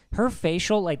 Her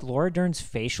facial, like Laura Dern's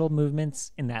facial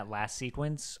movements in that last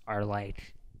sequence, are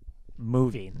like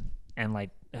moving, and like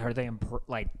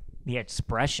like the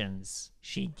expressions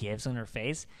she gives on her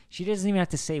face. She doesn't even have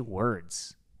to say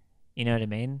words. You know what I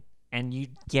mean? And you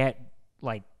get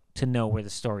like to know where the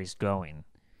story's going.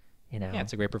 You know? Yeah,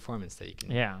 it's a great performance that you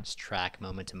can Yeah. just track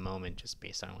moment to moment just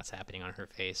based on what's happening on her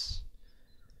face.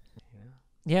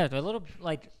 Yeah, a little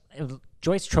like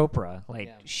Joyce Chopra. Like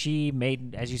Yeah. she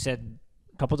made, as you said,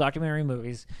 a couple documentary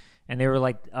movies, and they were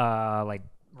like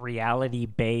reality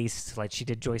based. Like she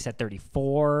did Joyce at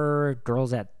 34,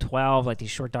 Girls at 12, like these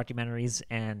short documentaries,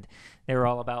 and they were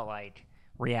all about like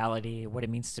reality, what it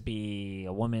means to be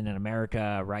a woman in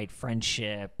America, right?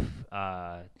 Friendship,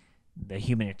 the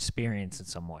human experience in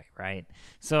some way, right?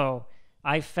 So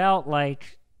I felt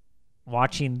like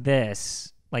watching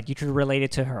this, like you could relate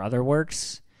it to her other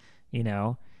works, you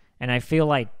know? And I feel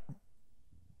like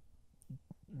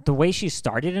the way she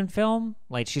started in film,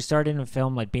 like she started in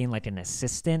film like being like an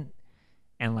assistant,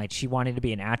 and like she wanted to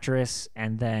be an actress,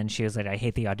 and then she was like, I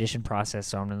hate the audition process,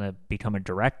 so I'm going to become a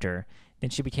director. Then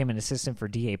she became an assistant for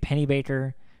D.A.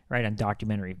 Pennebaker, right, on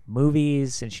documentary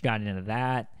movies, and she got into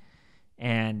that,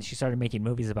 and she started making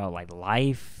movies about like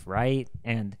life, right?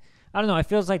 And I don't know, it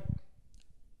feels like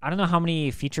I don't know how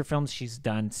many feature films she's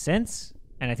done since,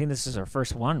 and I think this is her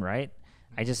first one, right?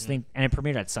 I just think, and it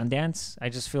premiered at Sundance. I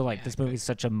just feel like this movie is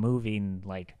such a moving,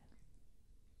 like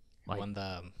won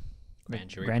the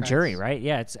grand jury, right?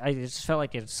 Yeah, I just felt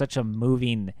like it's such a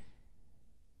moving,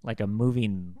 like a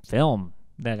moving film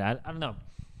that I don't know.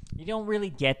 You don't really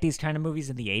get these kind of movies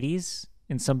in the 80s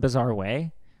in some bizarre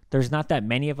way. There's not that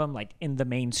many of them like in the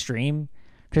mainstream.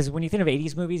 Because when you think of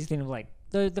 80s movies, you think of like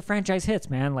the franchise hits,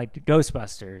 man, like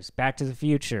Ghostbusters, Back to the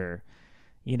Future,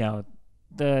 you know,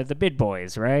 the Big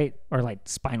Boys, right? Or like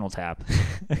Spinal Tap.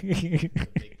 Big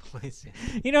boys.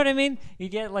 You know what I mean? You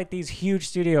get like these huge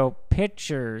studio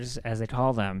pictures, as they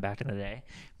call them back in the day.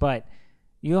 But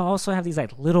you also have these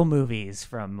like little movies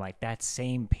from like that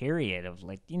same period of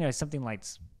like, you know, something like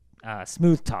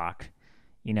Smooth Talk.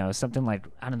 You know, something like,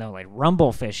 I don't know, like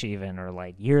Rumblefish even, or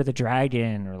like Year of the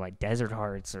Dragon, or like Desert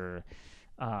Hearts, or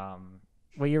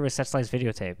what year was Such Slice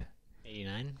Videotape?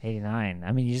 89. 89.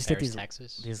 I mean, you just Paris, get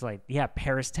Texas. these like, yeah,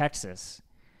 Paris, Texas.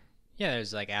 Yeah,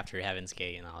 there's like after Heaven's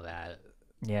Gate and all that.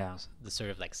 Yeah. The sort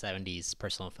of like 70s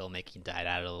personal filmmaking died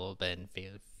out a little bit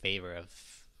in favor of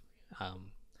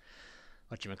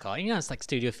what you would call it. You know, it's like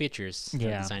studio features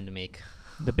designed to make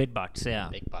the big bucks, yeah.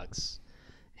 Big bucks.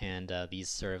 And these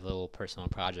sort of little personal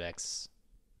projects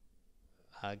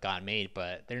got made,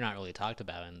 but they're not really talked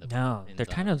about in the they're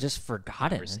kind of just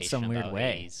forgotten in some weird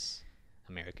way. 80s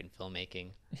American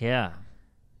filmmaking. Yeah.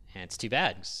 And it's too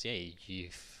bad. 'Cause, yeah, you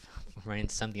run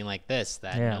into something like this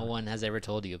that no one has ever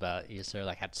told you about. You sort of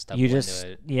like have to stumble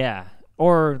into it. Yeah.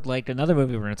 Or like another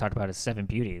movie we're going to talk about is Seven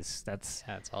Beauties. That's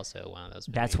also one of those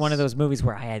movies. That's one of those movies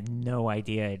where I had no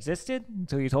idea existed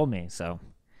until you told me. So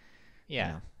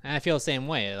yeah. And I feel the same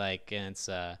way. Like, and it's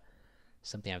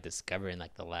something I've discovered in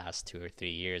like the last 2 or 3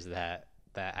 years that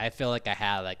I feel like I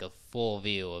have like a full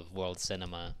view of world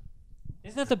cinema.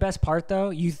 Isn't that the best part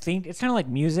though? You think it's kind of like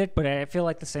music, but I feel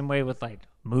like the same way with like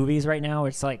movies right now.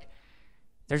 It's like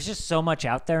there's just so much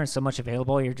out there and so much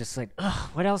available. You're just like, ugh,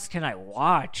 what else can I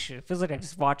watch? It feels like I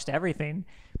just watched everything.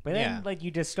 But then like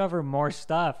you discover more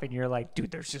stuff and you're like,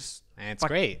 dude, there's just and it's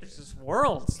great. There's just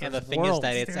worlds. And the thing is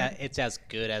that it's as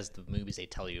good as the movies they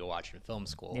tell you to watch in film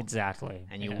school. Exactly.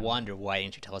 And you wonder, why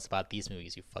didn't you tell us about these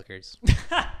movies, you fuckers?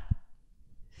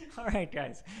 All right,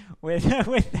 guys. With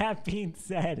that being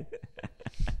said,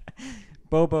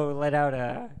 Bobo let out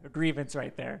a grievance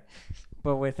right there.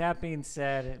 But with that being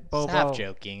said, Bobo, stop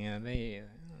joking.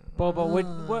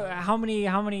 Bobo, how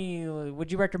many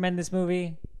would you recommend this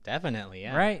movie? Definitely,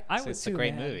 yeah. Right, It's a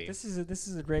great movie. This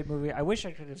is a great movie. I wish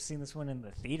I could have seen this one in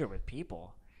the theater with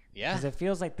people. Yeah, because it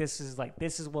feels like this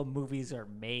is what movies are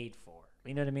made for.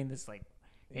 You know what I mean? This like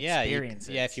experiences.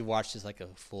 If you watch this like a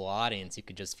full audience, you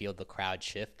could just feel the crowd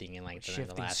shifting and like the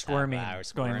last squirming, half hour,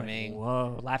 squirming, going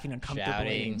like, whoa, laughing uncomfortably,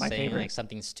 shouting, my saying favorite. like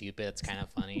something stupid that's kind of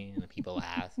funny, and the people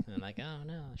laugh and like, oh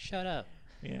no, shut up.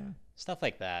 Yeah, stuff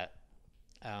like that.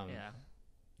 Yeah.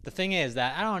 The thing is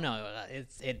that I don't know.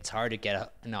 It's hard to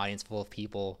get an audience full of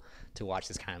people to watch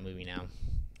this kind of movie now.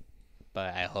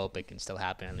 But I hope it can still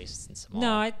happen, at least in small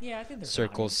I think there's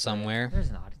circles somewhere.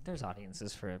 There's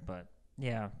audiences for it, but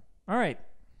yeah. All right.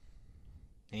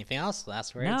 Anything else?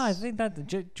 Last words? No, I think that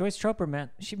Joyce Chopra,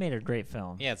 she made a great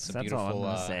film. Yeah, it's a that's all I'm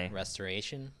beautiful gonna say.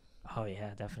 restoration. Oh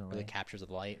yeah, definitely. Really captures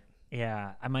the light.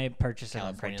 Yeah, I might purchase it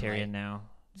on Californian Criterion now.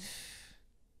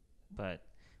 But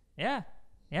yeah,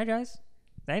 guys.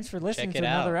 Thanks for listening to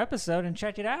another episode, and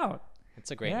check it out. It's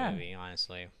a great movie,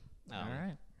 honestly. All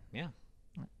right. Yeah.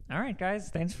 All right, guys.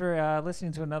 Thanks for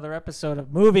listening to another episode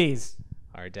of Movies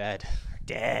Are Dead. Are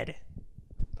Dead.